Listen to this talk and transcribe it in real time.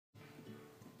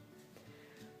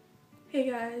Hey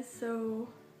guys, so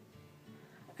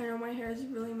I know my hair is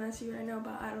really messy right now,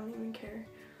 but I don't even care.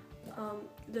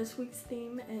 This week's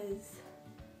theme is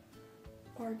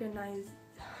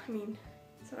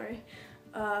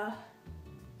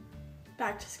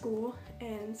back to school,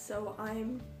 and so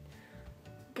I'm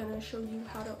gonna show you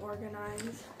how to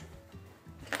organize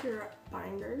your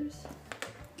binders.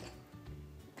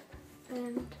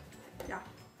 And yeah.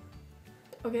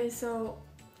 Okay, so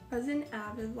I was in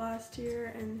Avid last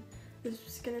year, and this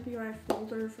was gonna be my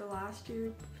folder for last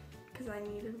year because I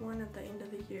needed one at the end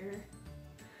of the year.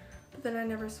 But then I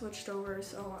never switched over,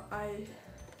 so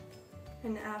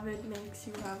and Avid makes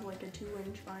you have like a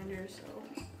 2-inch binder, so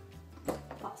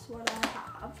that's what I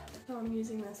have. So I'm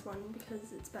using this one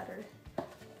because it's better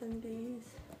than these.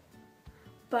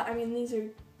 But I mean, these are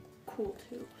cool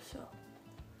too, so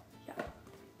yeah.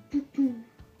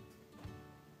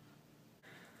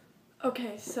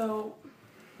 Okay, so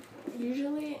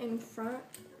usually in front,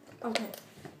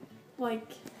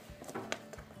 like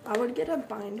I would get a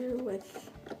binder with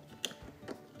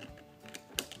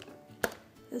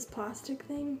this plastic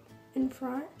thing in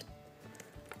front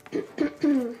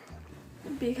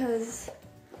because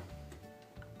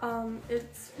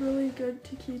it's really good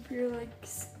to keep your like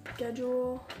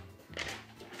schedule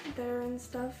there and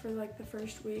stuff for like the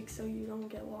first week, so you don't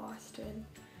get lost and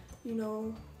you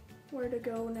know where to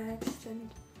go next and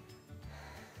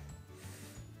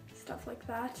stuff like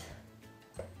that.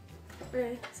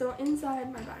 Okay, so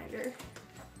inside my binder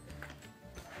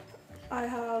I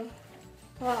have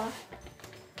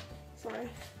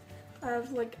I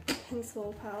have like a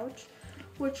pencil pouch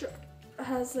which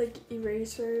has like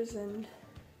erasers and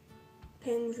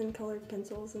pens and colored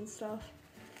pencils and stuff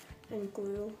and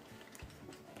glue.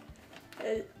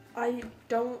 I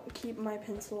don't keep my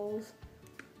pencils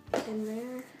in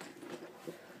there.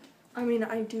 I mean,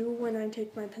 I do when I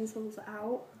take my pencils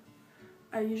out.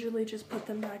 I usually just put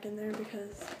them back in there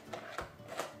because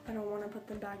I don't want to put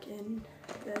them back in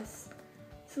this.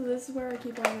 So this is where I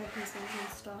keep all my pencils and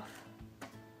stuff.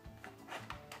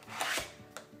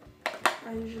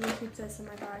 I usually keep this in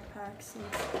my backpack since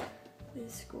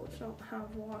these schools don't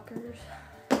have lockers.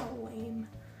 How lame.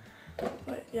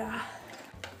 But yeah.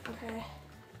 Okay.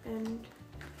 And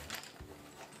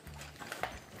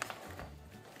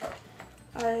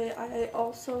I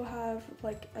also have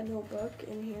like a notebook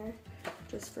in here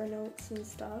just for notes and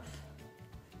stuff.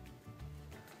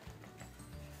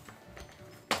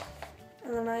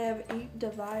 And then I have 8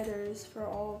 dividers for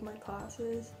all of my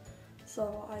classes,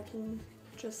 so I can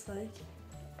just like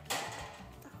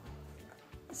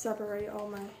separate all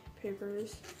my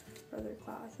papers for other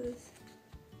classes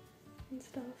and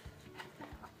stuff.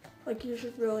 Like, you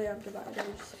should really have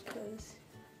dividers because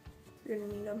you're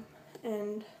gonna need them.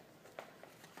 And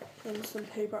some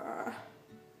paper.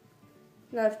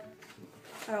 And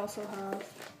I also have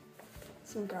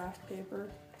some graph paper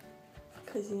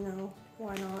because, you know,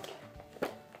 why not?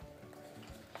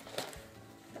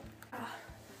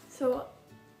 So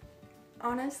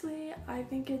honestly, I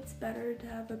think it's better to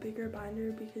have a bigger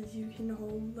binder because you can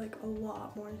hold like a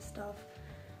lot more stuff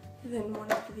than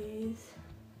one of these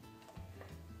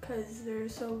because they're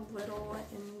so little.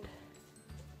 And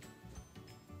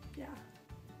yeah,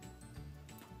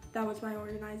 that was my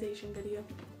organization video.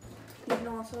 You can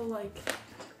also like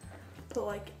put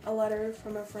like a letter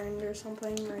from a friend or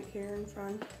something right here in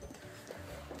front.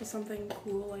 Or something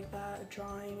cool like that, a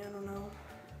drawing, I don't know,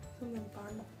 something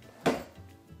fun.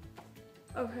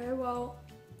 Okay, well,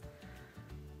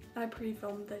 I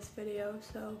pre-filmed this video,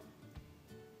 so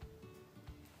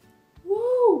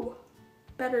woo!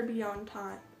 Better be on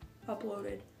time.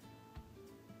 Uploaded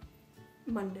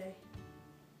Monday.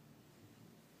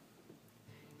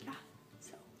 Yeah,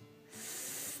 so.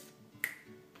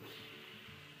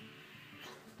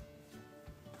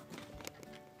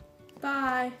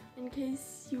 Bye. In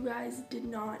case you guys did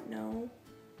not know,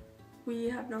 we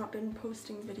have not been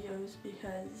posting videos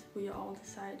because we all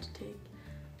decided to take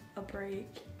a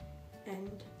break,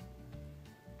 and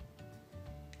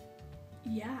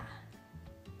yeah.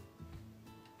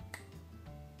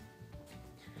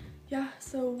 Yeah,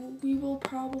 so we will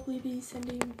probably be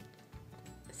sending,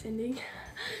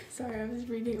 sorry, I was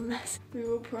reading a mess. We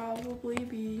will probably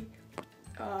be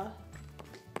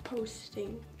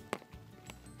posting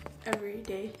every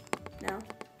day now,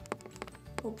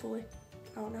 hopefully.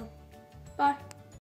 I don't know. Bye.